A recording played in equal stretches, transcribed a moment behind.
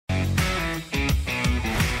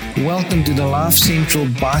Welcome to the Life Central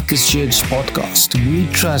Bikers Church podcast. We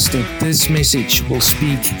trust that this message will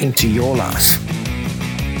speak into your life.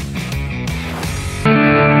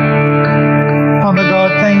 Father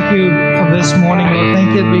God, thank you for this morning, Lord.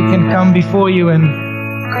 Thank you that we can come before you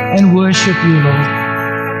and worship you, Lord.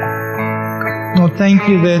 Lord, thank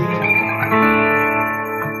you that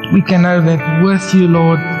we can know that with you,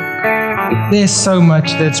 Lord, there's so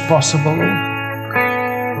much that's possible, Lord.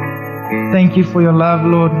 Thank you for your love,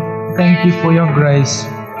 Lord. Thank you for your grace.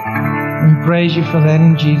 We praise you for that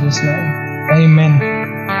in Jesus' name. Amen.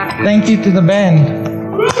 Thank you to the band.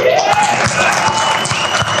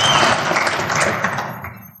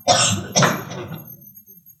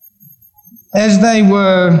 As they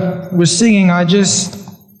were singing, I just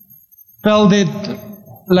felt it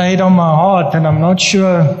laid on my heart, and I'm not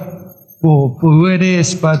sure for who it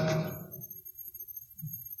is, but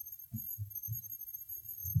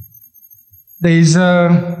there's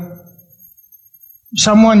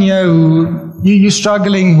someone here who you're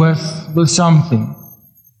struggling with something,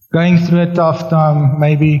 going through a tough time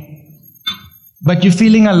maybe, but you're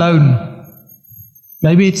feeling alone.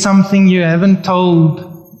 Maybe it's something you haven't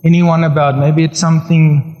told anyone about. Maybe it's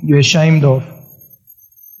something you're ashamed of,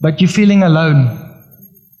 but you're feeling alone.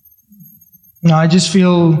 Now, I just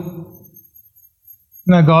feel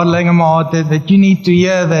God laying on my heart that you need to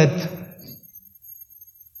hear that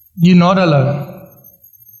you're not alone.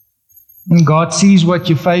 And God sees what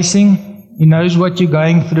you're facing. He knows what you're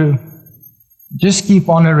going through. Just keep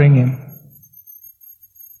honoring Him.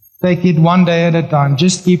 Take it one day at a time.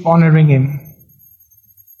 Just keep honoring Him.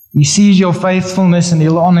 He sees your faithfulness and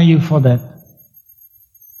He'll honor you for that.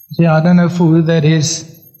 So I don't know for who that is.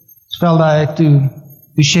 I felt I had to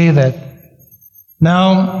share that.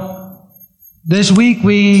 Now, this week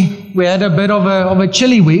we had a bit of a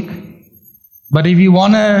chilly week. But if you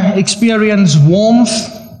want to experience warmth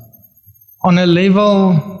on a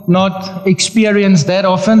level not experienced that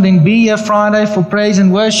often, then be here Friday for praise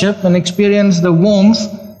and worship and experience the warmth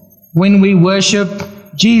when we worship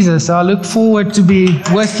Jesus. I look forward to be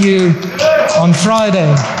with you on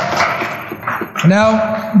Friday.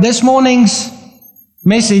 Now, this morning's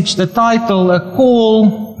message, the title, A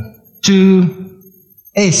Call to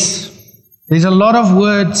S. There's a lot of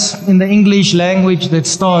words in the English language that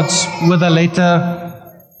starts with the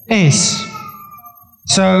letter S.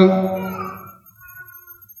 So,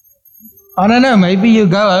 I don't know, maybe you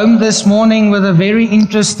go home this morning with a very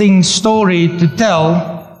interesting story to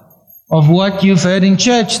tell of what you've heard in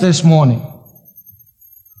church this morning.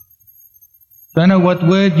 Don't know what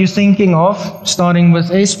word you're thinking of, starting with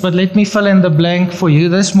S, but let me fill in the blank for you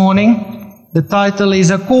this morning. The title is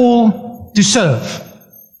A Call to Serve.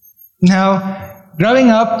 Now, growing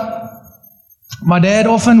up, my dad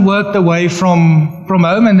often worked away from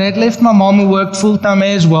home, and that left my mom, who worked full-time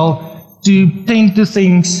as well, to tend to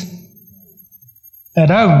things at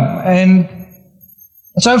home. And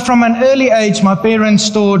so from an early age, my parents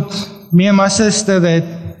taught me and my sister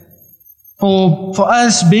that for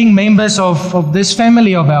us being members of this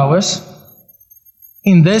family of ours,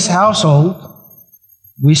 in this household,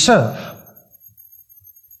 we serve.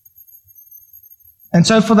 And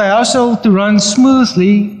so for the household to run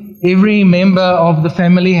smoothly, every member of the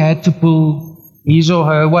family had to pull his or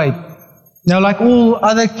her weight. Now, like all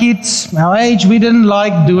other kids our age, we didn't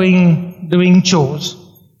like doing chores.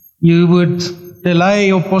 You would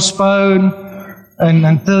delay or postpone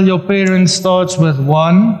until your parents starts with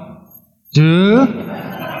 1, 2,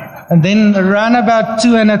 and then around about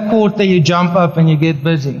 2 1/4 you jump up and you get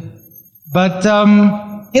busy. But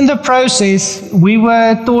in the process, we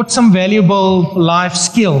were taught some valuable life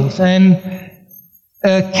skills, and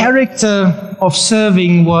a character of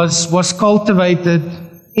serving was cultivated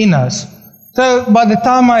in us. So by the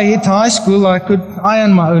time I hit high school, I could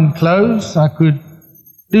iron my own clothes, I could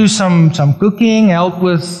do some cooking, help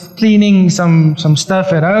with cleaning some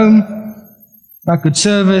stuff at home. I could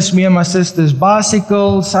service me and my sister's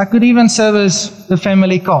bicycles. I could even service the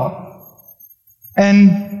family car.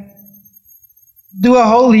 And do a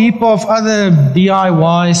whole heap of other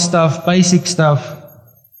DIY stuff, basic stuff.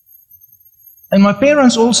 And my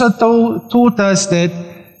parents also taught us that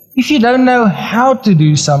if you don't know how to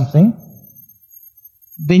do something,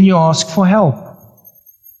 then you ask for help.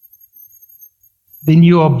 Then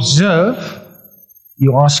you observe,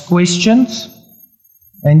 you ask questions,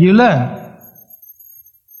 and you learn.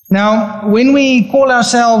 Now, when we call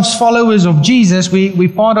ourselves followers of Jesus, we're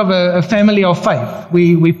part of a family of faith.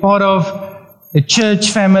 We're part of a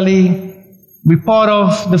church family. We're part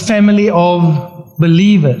of the family of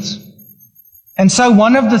believers. And so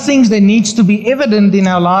one of the things that needs to be evident in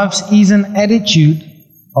our lives is an attitude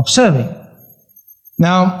of serving.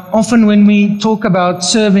 Now, often when we talk about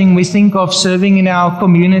serving, we think of serving in our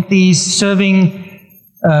communities, serving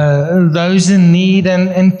those in need,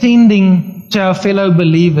 and tending to our fellow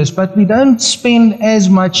believers. But we don't spend as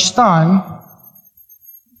much time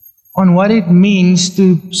on what it means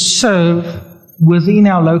to serve within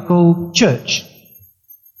our local church.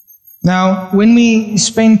 Now, when we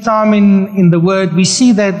spend time in the Word, we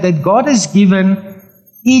see that God has given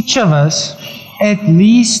each of us at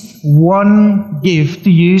least one gift to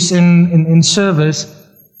use in service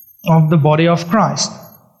of the body of Christ.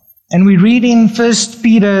 And we read in 1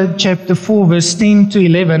 Peter chapter 4, verse 10 to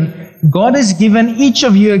 11, God has given each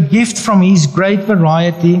of you a gift from His great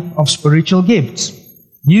variety of spiritual gifts.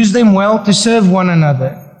 Use them well to serve one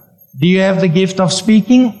another. Do you have the gift of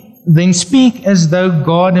speaking? Then speak as though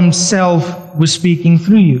God Himself was speaking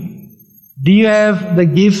through you. Do you have the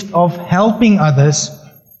gift of helping others?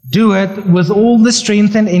 Do it with all the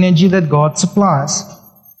strength and energy that God supplies.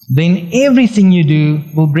 Then everything you do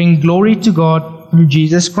will bring glory to God through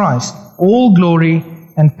Jesus Christ. All glory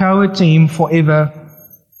and power to Him forever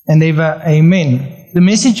and ever. Amen. The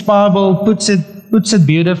Message Bible puts it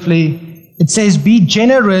beautifully. It says, be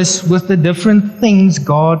generous with the different things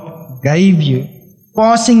God gave you,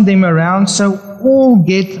 passing them around so all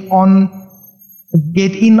get in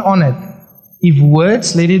on it. If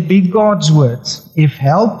words, let it be God's words. If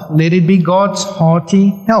help, let it be God's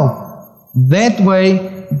hearty help. That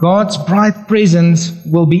way, God's bright presence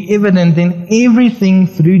will be evident in everything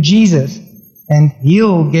through Jesus, and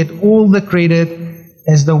He'll get all the credit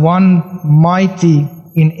as the one mighty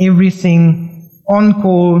in everything, on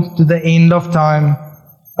call to the end of time.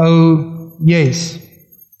 Oh, yes.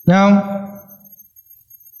 Now,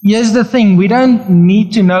 here's the thing. We don't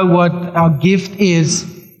need to know what our gift is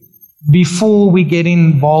before we get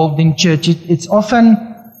involved in church. It's often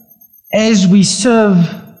as we serve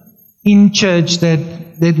in church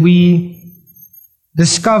that we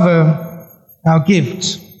discover our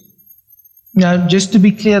gifts. Now, just to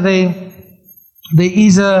be clear, there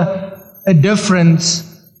is a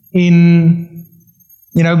difference in,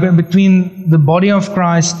 between the body of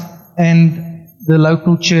Christ and the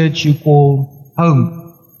local church you call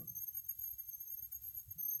home.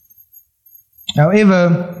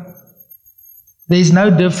 However, there's no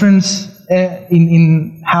difference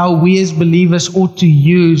in how we as believers ought to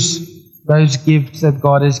use those gifts that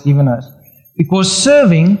God has given us. Because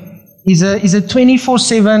serving is a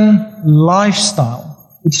 24/7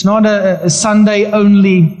 lifestyle. It's not a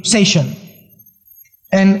Sunday-only session.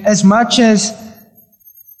 And as much as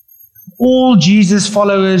all Jesus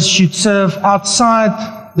followers should serve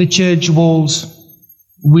outside the church walls,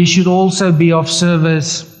 we should also be of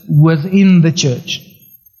service within the church.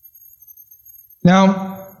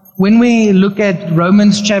 Now, when we look at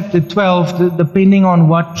Romans chapter 12, depending on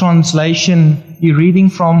what translation you're reading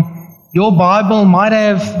from, your Bible might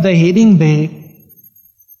have the heading there,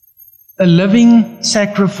 a living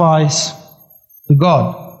sacrifice to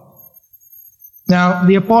God. Now,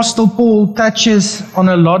 the Apostle Paul touches on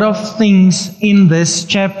a lot of things in this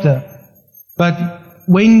chapter, but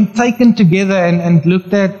when taken together and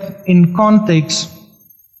looked at in context,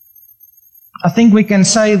 I think we can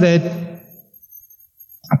say that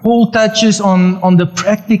Paul touches on the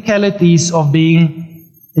practicalities of being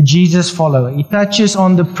a Jesus follower. He touches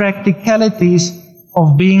on the practicalities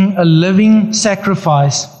of being a living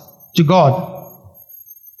sacrifice to God.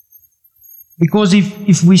 Because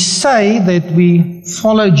if we say that we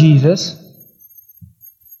follow Jesus,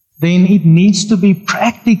 then it needs to be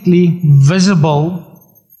practically visible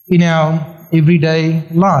in our everyday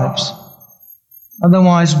lives.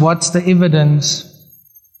 Otherwise, what's the evidence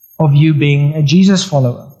of you being a Jesus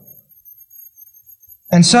follower?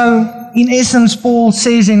 And so, in essence, Paul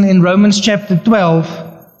says in Romans chapter 12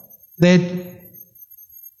 that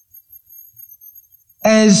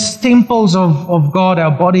as temples of God,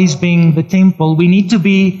 our bodies being the temple, we need to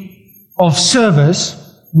be of service.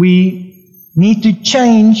 We need to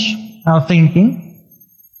change our thinking.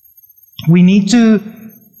 We need to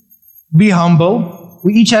be humble.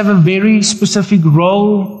 We each have a very specific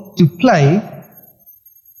role to play.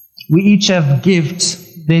 We each have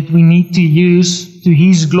gifts that we need to use to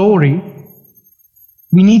His glory.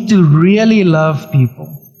 We need to really love people.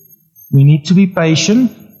 We need to be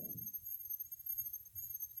patient.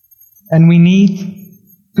 And we need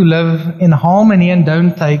to live in harmony and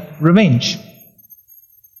don't take revenge.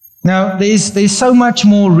 Now, there's so much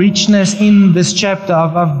more richness in this chapter.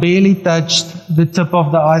 I've barely touched the tip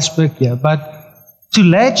of the iceberg here. But to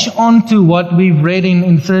latch on to what we've read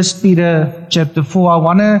in 1 Peter chapter 4, I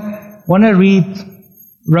want to read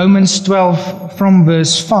Romans 12 from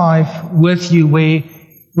verse 5 with you, where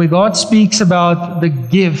where God speaks about the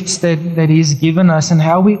gifts that He's given us and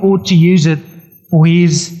how we ought to use it for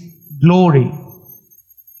His glory.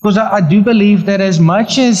 Because I do believe that as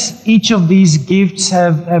much as each of these gifts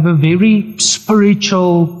have a very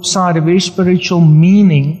spiritual side, a very spiritual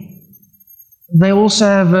meaning, they also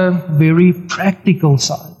have a very practical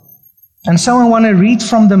side. And so I want to read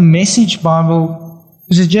from the Message Bible,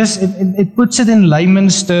 because it puts it in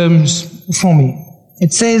layman's terms for me.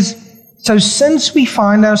 It says, "So since we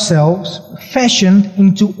find ourselves fashioned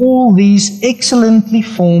into all these excellently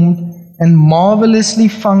formed and marvelously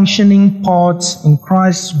functioning parts in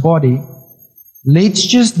Christ's body, let's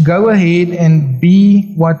just go ahead and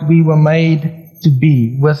be what we were made to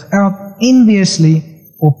be, without enviously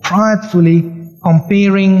or pridefully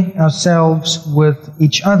comparing ourselves with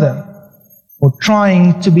each other, or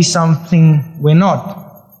trying to be something we're not.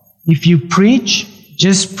 If you preach,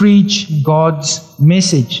 just preach God's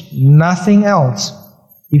message, nothing else.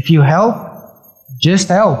 If you help, just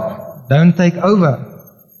help, don't take over.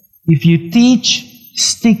 If you teach,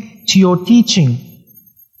 stick to your teaching.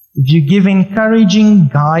 If you give encouraging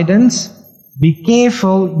guidance, be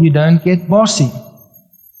careful you don't get bossy.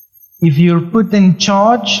 If you're put in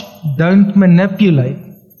charge, don't manipulate.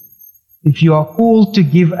 If you are called to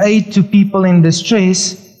give aid to people in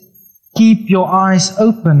distress, keep your eyes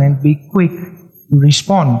open and be quick to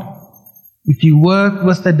respond. If you work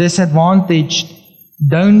with the disadvantaged,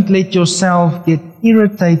 don't let yourself get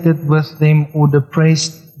irritated with them or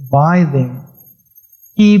depressed by them.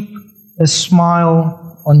 Keep a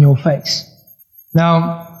smile on your face."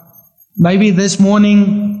 Now, maybe this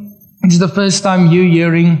morning it's the first time you're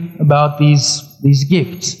hearing about these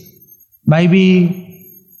gifts. Maybe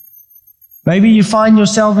you find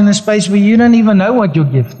yourself in a space where you don't even know what your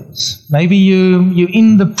gift is. Maybe you're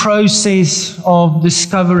in the process of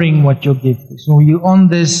discovering what your gift is, or you're on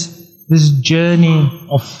this journey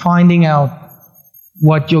of finding out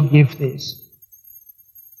what your gift is.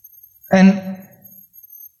 And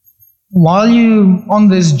while you're on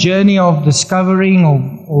this journey of discovering,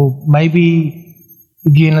 or maybe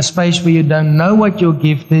if you're in a space where you don't know what your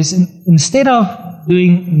gift is, instead of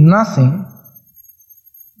doing nothing,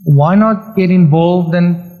 why not get involved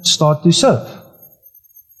and start to serve?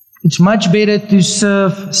 It's much better to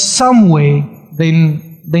serve somewhere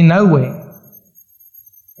than nowhere.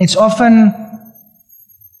 It's often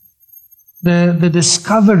the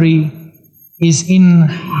discovery is in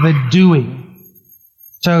the doing.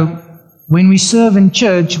 So when we serve in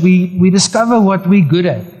church, we discover what we're good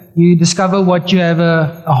at. You discover what you have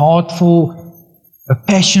a heart for, a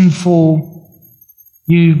passion for.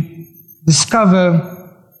 You discover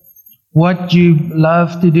what you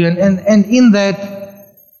love to do. And in that,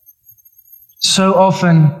 so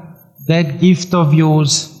often, that gift of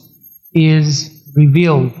yours is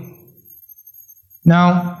revealed.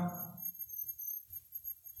 Now,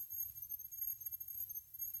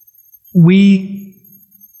 we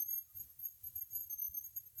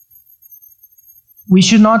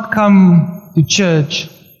should not come to church,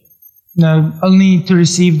 only to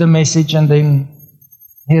receive the message and then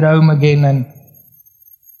head home again,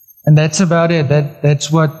 and that's about it.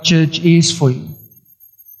 That's what church is for you.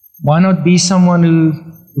 Why not be someone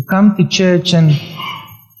who come to church and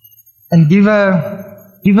give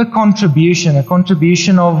a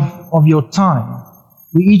contribution of your time.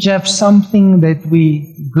 We each have something that we're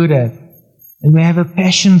good at and we have a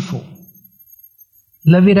passion for.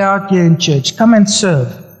 Live it out here in church. Come and serve.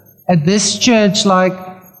 At this church, like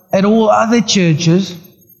at all other churches,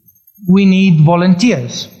 we need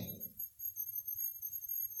volunteers.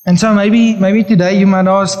 And so maybe today you might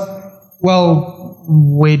ask, well,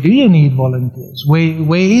 where do you need volunteers?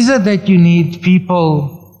 Where is it that you need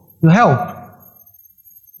people to help?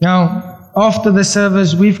 Now, after the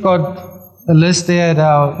service, we've got a list there at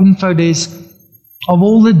our info desk of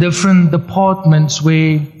all the different departments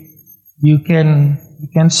where you can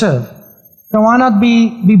serve. So why not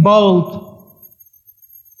be bold?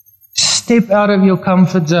 Step out of your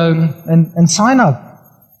comfort zone and sign up.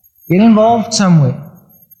 Get involved somewhere.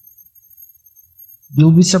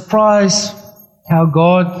 You'll be surprised how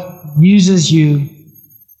God uses you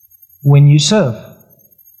when you serve.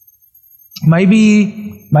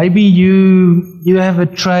 Maybe you have a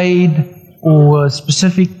trade or a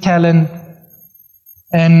specific talent,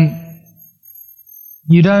 and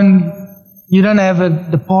you don't have a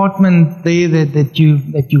department there that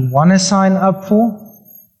you want to sign up for,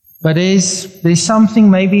 but there's something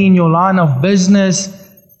maybe in your line of business,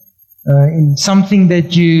 in something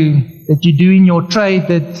that you do in your trade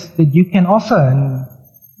that you can offer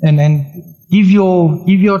and give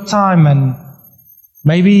your time and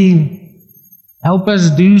maybe help us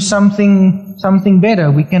do something something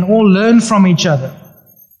better. We can all learn from each other.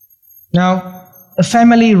 Now, a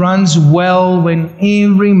family runs well when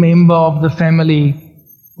every member of the family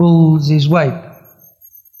pulls his weight.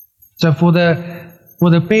 So for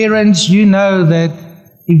the parents, you know that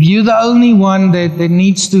if you're the only one that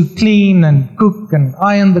needs to clean and cook and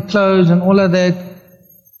iron the clothes and all of that,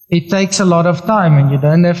 it takes a lot of time and you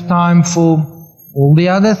don't have time for all the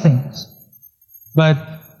other things. But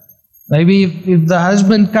maybe if the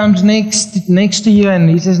husband comes next to you and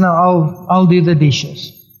he says, "No, I'll do the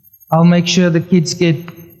dishes. I'll make sure the kids get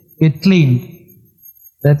cleaned."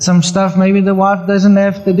 That's some stuff maybe the wife doesn't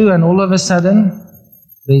have to do, and all of a sudden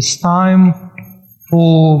there's time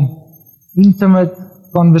for intimate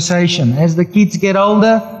conversation. As the kids get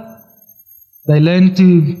older, they learn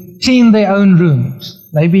to clean their own rooms.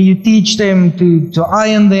 Maybe you teach them to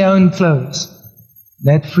iron their own clothes.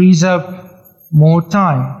 That frees up more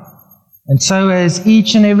time. And so as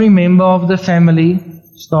each and every member of the family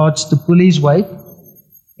starts to pull his weight,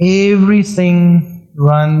 everything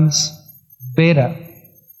runs better.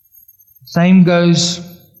 Same goes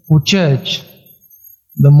for church.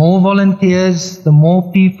 The more volunteers, the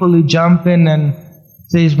more people who jump in and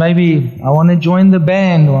says, maybe I want to join the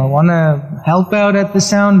band or I want to help out at the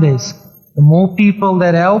sound desk. The more people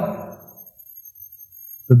that help,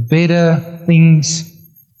 the better things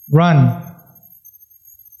run.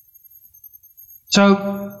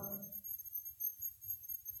 So,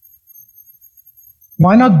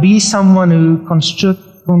 why not be someone who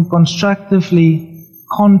constructively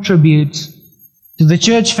contributes to the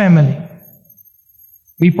church family?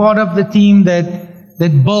 Be part of the team that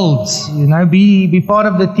builds, be part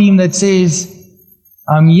of the team that says,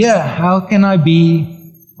 I'm here, how can I be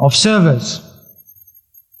of service?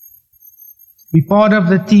 Be part of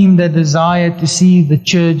the team that desire to see the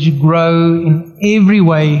church grow in every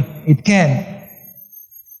way it can.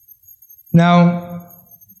 Now,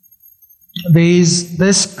 there's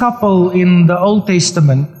this couple in the Old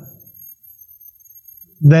Testament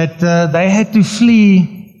that they had to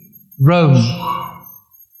flee Rome.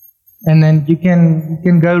 And then you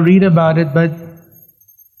can go read about it, but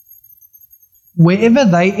wherever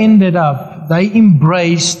they ended up, they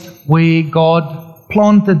embraced where God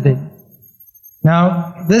planted them.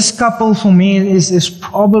 Now, this couple for me is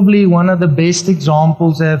probably one of the best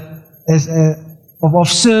examples of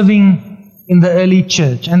serving in the early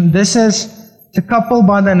church. And this is a couple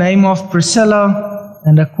by the name of Priscilla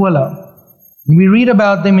and Aquila. We read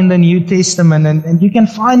about them in the New Testament, and you can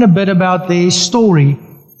find a bit about their story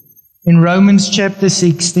in Romans chapter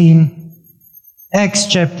 16, Acts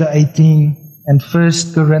chapter 18, and 1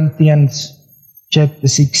 Corinthians chapter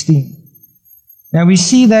 16. Now we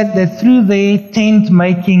see that through their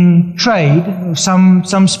tent-making trade, some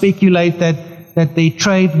speculate that their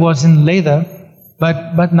trade was in leather,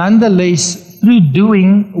 but nonetheless, through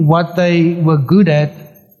doing what they were good at,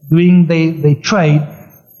 doing their trade,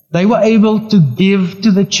 they were able to give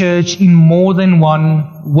to the church in more than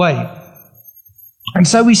one way. And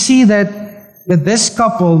so we see that this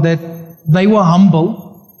couple, that they were humble,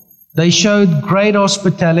 they showed great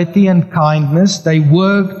hospitality and kindness, they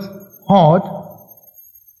worked hard,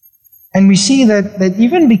 and we see that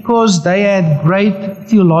even because they had great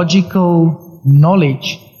theological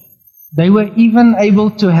knowledge, they were even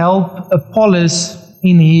able to help Apollos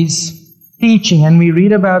in his teaching. And we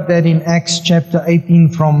read about that in Acts chapter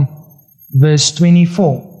 18 from verse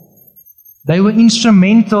 24. They were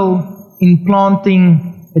instrumental in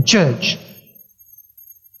planting a church.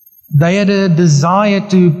 They had a desire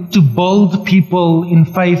to build people in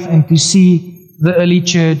faith and to see the early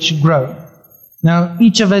church grow. Now,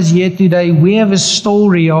 each of us here today, we have a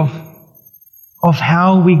story of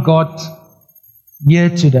how we got here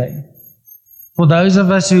today. For those of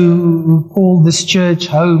us who call this church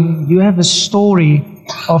home, you have a story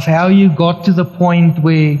of how you got to the point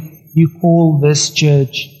where you call this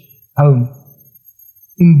church home.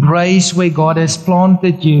 Embrace where God has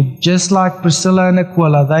planted you. Just like Priscilla and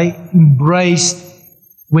Aquila, they embraced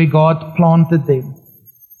where God planted them.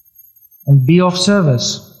 And be of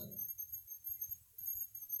service.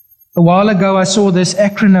 A while ago, I saw this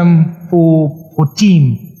acronym for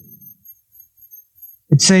team.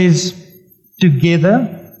 It says,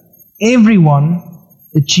 together, everyone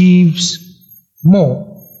achieves more.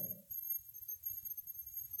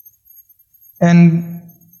 And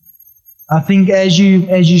I think as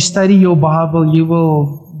you study your Bible, you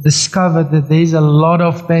will discover that there's a lot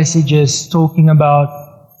of passages talking about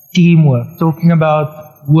teamwork, talking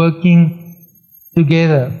about working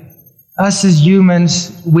together. Us as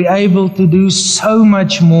humans, we're able to do so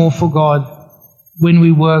much more for God when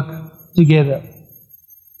we work together.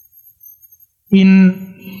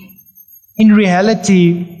 In in reality,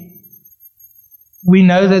 we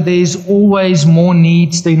know that there's always more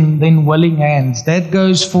needs than willing hands. That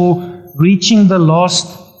goes for reaching the lost,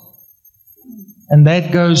 and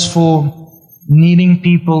that goes for needing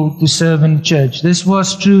people to serve in church. This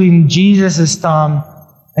was true in Jesus' time,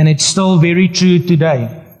 and it's still very true today.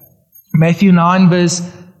 Matthew 9 verse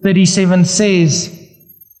 37 says,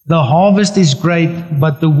 "The harvest is great,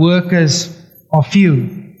 but the workers are few."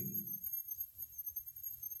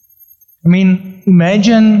 I mean,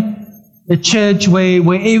 imagine a church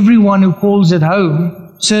where everyone who calls it home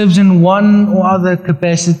serves in one or other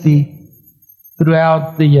capacity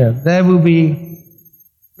throughout the year. That would be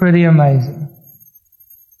pretty amazing.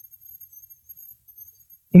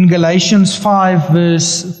 In Galatians 5 verse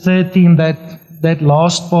 13, that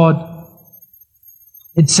last part,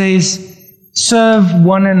 it says, "Serve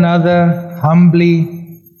one another humbly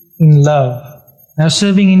in love." Now,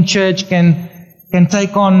 serving in church can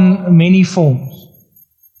take on many forms.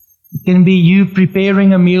 It can be you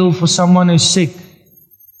preparing a meal for someone who's sick.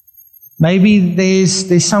 Maybe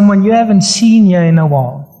there's someone you haven't seen here in a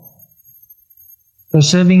while. So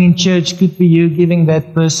serving in church could be you giving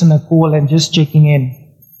that person a call and just checking in.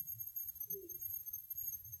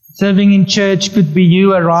 Serving in church could be you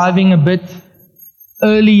arriving a bit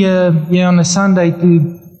earlier here on a Sunday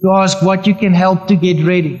to ask what you can help to get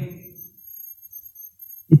ready.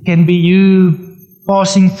 It can be you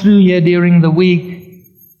passing through here during the week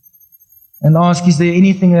and ask, is there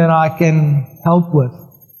anything that I can help with?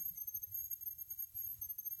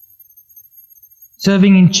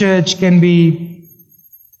 Serving in church can be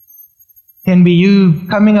you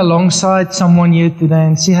coming alongside someone here today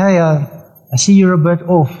and say, "Hey, I see you're a bit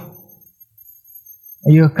off.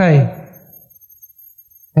 Are you okay?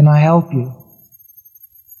 Can I help you?"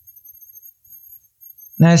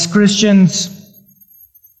 Now, as Christians,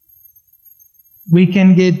 we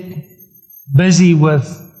can get busy with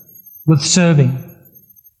serving.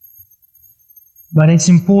 But it's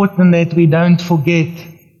important that we don't forget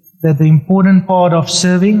that the important part of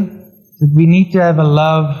serving is that we need to have a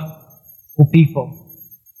love for people.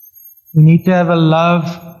 We need to have a love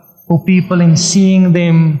for people in seeing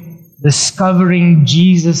them discovering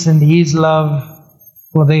Jesus and His love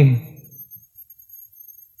for them.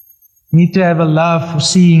 We need to have a love for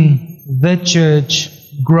seeing the church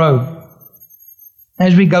grow.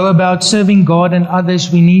 As we go about serving God and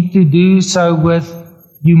others, we need to do so with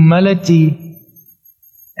humility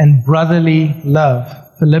and brotherly love.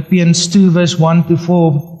 Philippians 2 verse 1 to 4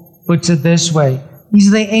 puts it this way: "Is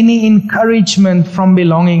there any encouragement from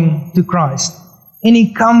belonging to Christ? Any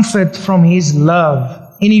comfort from His love?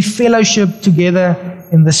 Any fellowship together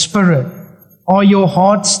in the Spirit? Are your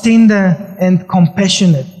hearts tender and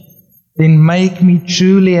compassionate? Then make me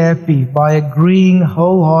truly happy by agreeing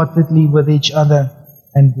wholeheartedly with each other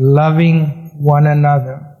and loving one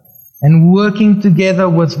another, and working together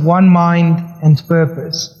with one mind and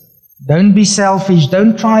purpose. Don't be selfish.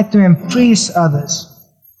 Don't try to impress others.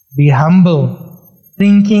 Be humble,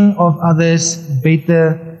 thinking of others better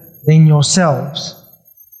than yourselves.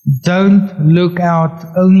 Don't look out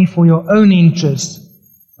only for your own interest,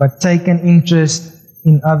 but take an interest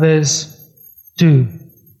in others too."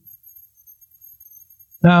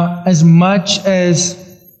 Now, as much as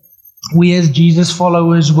we as Jesus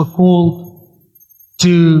followers were called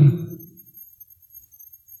to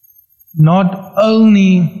not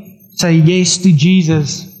only say yes to Jesus,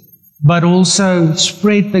 but also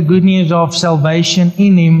spread the good news of salvation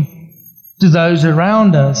in Him to those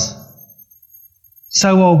around us,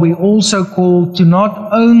 so are we also called to not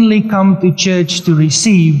only come to church to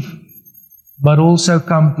receive, but also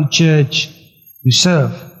come to church to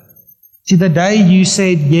serve. See, the day you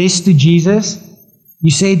said yes to Jesus, you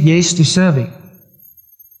said yes to serving.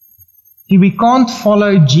 See, we can't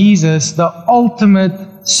follow Jesus, the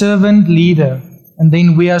ultimate servant leader, and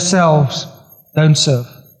then we ourselves don't serve.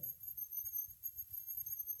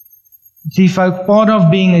 See, folk, part of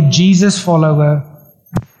being a Jesus follower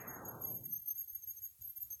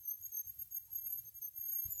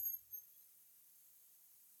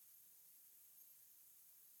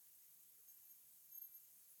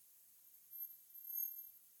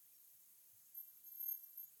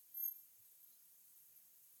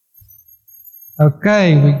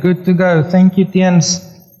Okay, we're good to go. Thank you, Tiens.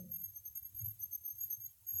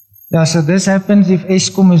 Yeah, so this happens if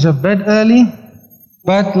Eskom is a bit early,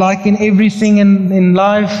 but like in everything in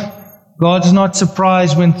life, God's not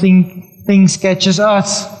surprised when things catches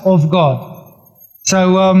us off guard.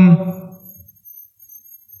 So,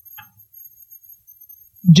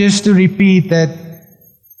 just to repeat that,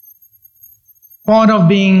 part of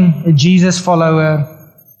being a Jesus follower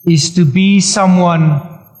is to be someone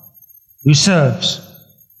who serves.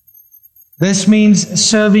 This means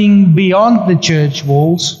serving beyond the church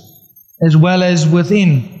walls as well as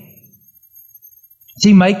within.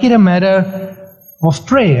 See, make it a matter of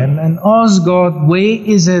prayer and ask God, where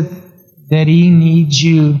is it that He needs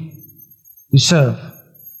you to serve?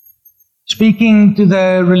 Speaking to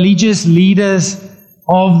the religious leaders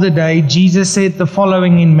of the day, Jesus said the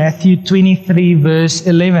following in Matthew 23 verse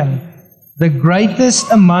 11. The greatest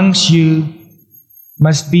amongst you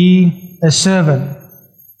must be a servant.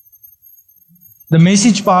 The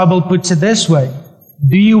Message Bible puts it this way.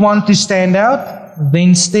 Do you want to stand out?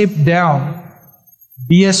 Then step down.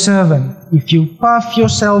 Be a servant. If you puff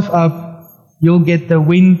yourself up, you'll get the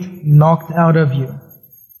wind knocked out of you.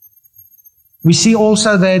 We see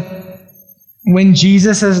also that when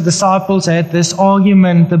Jesus' disciples had this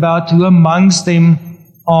argument about who amongst them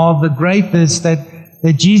are the greatest,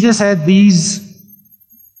 that Jesus had these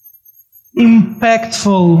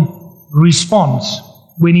impactful response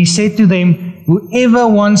when He said to them, whoever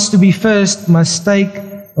wants to be first must take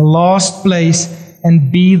the last place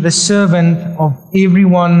and be the servant of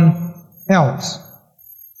everyone else.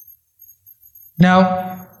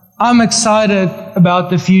 Now, I'm excited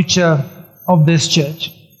about the future of this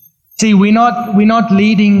church. See, we're not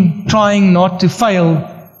leading trying not to fail.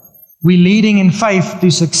 We're leading in faith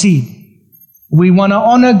to succeed. We want to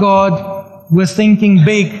honor God with thinking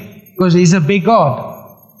big because He's a big God.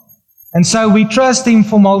 And so we trust Him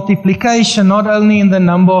for multiplication, not only in the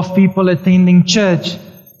number of people attending church,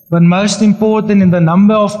 but most important in the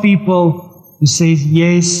number of people who says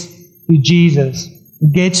yes to Jesus, who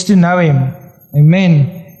gets to know Him.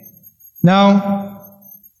 Amen. Now,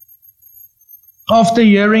 after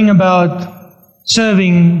hearing about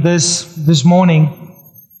serving this morning,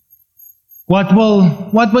 what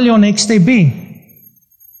will your next step be?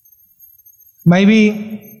 Maybe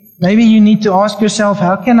you need to ask yourself,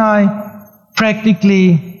 how can I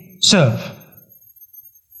practically serve?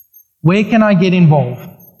 Where can I get involved?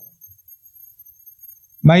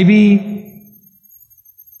 Maybe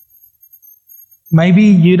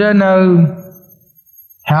you don't know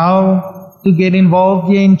how to get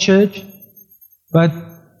involved here in church, but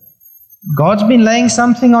God's been laying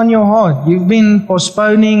something on your heart. You've been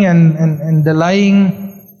postponing and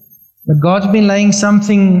delaying, but God's been laying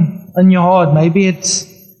something on your heart. Maybe it's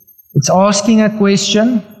asking a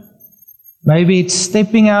question. Maybe it's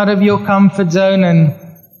stepping out of your comfort zone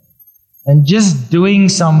and just doing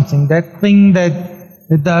something, that thing that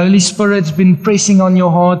the Holy Spirit's been pressing on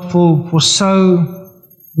your heart for so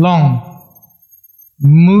long.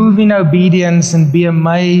 Move in obedience and be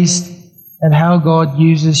amazed at how God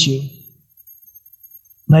uses you.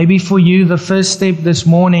 Maybe for you, the first step this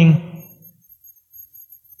morning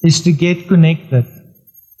is to get connected.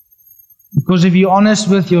 Because if you're honest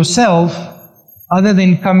with yourself, other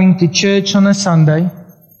than coming to church on a Sunday,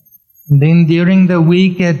 and then during the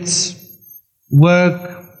week it's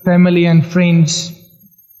work, family and friends,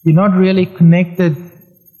 you're not really connected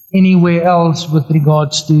anywhere else with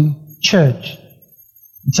regards to church.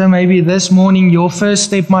 And so maybe this morning your first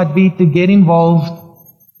step might be to get involved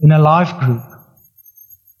in a life group.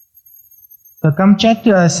 So come chat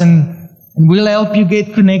to us and we'll help you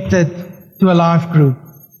get connected to a life group.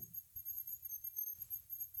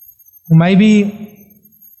 Maybe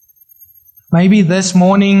this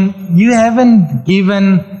morning you haven't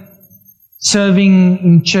given serving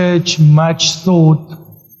in church much thought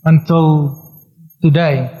until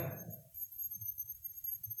today.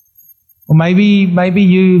 Or maybe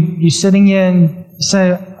you're sitting here and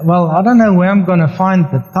say, well, I don't know where I'm going to find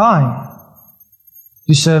the time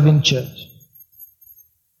to serve in church.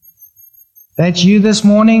 That's you this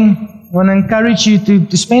morning. I want to encourage you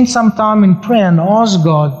to spend some time in prayer and ask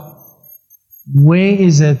God, where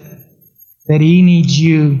is it that He needs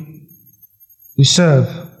you to serve?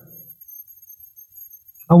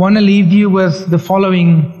 I want to leave you with the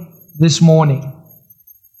following this morning.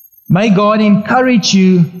 May God encourage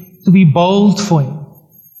you to be bold for Him.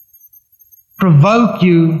 Provoke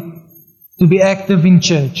you to be active in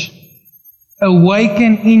church.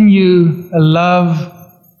 Awaken in you a love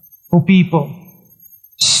for people.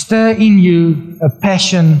 Stir in you a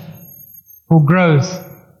passion for growth.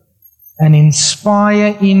 And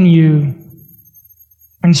inspire you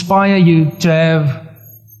to have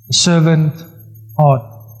a servant heart.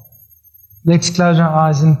 Let's close our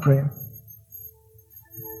eyes in prayer.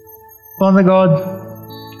 Father God,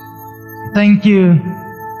 thank you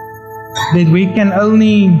that we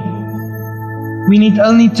need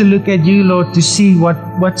only to look at you, Lord, to see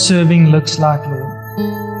what serving looks like, Lord.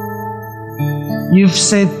 You've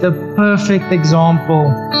set the perfect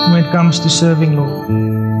example when it comes to serving, Lord.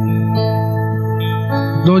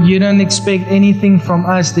 Lord, you don't expect anything from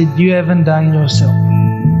us that you haven't done yourself.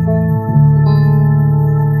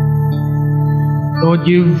 Lord,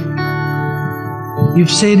 you've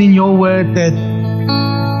said in your word that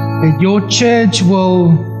your church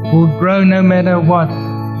will grow no matter what.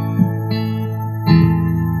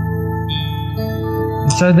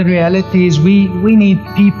 So the reality is we need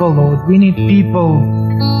people, Lord. We need people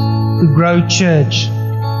to grow church.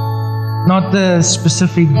 Not the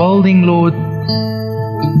specific building, Lord,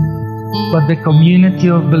 but the community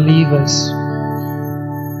of believers.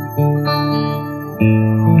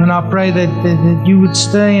 And I pray that you would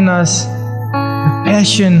stir in us the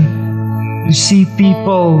passion to see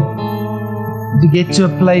people to get to a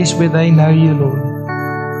place where they know you, Lord.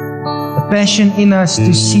 The passion in us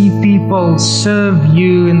to see people serve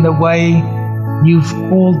you in the way you've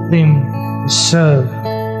called them to serve.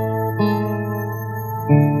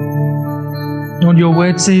 Lord, your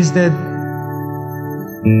word says that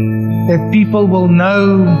people will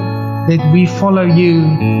know that we follow you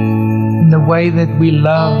in the way that we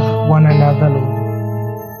love one another, Lord.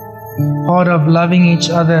 Part of loving each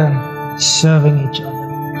other, serving each other.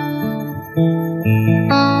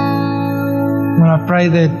 And I pray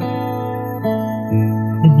that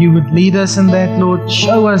you would lead us in that, Lord.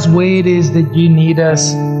 Show us where it is that you need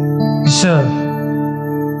us to serve.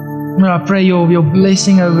 And I pray your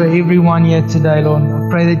blessing over everyone here today, Lord. I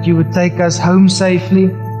pray that you would take us home safely.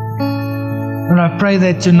 And I pray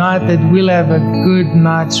that tonight that we'll have a good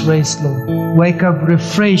night's rest, Lord. Wake up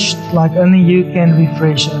refreshed like only you can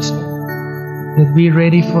refresh us, Lord. That we're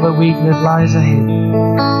ready for the week that lies ahead.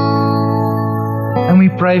 And we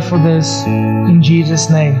pray for this in Jesus'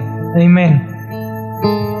 name. Amen.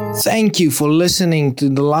 Thank you for listening to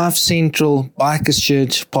the Life Central Bikers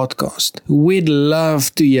Church podcast. We'd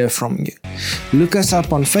love to hear from you. Look us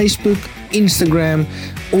up on Facebook, Instagram,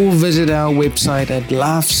 or visit our website at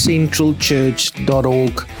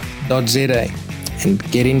lifecentralchurch.org.za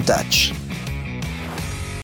and get in touch.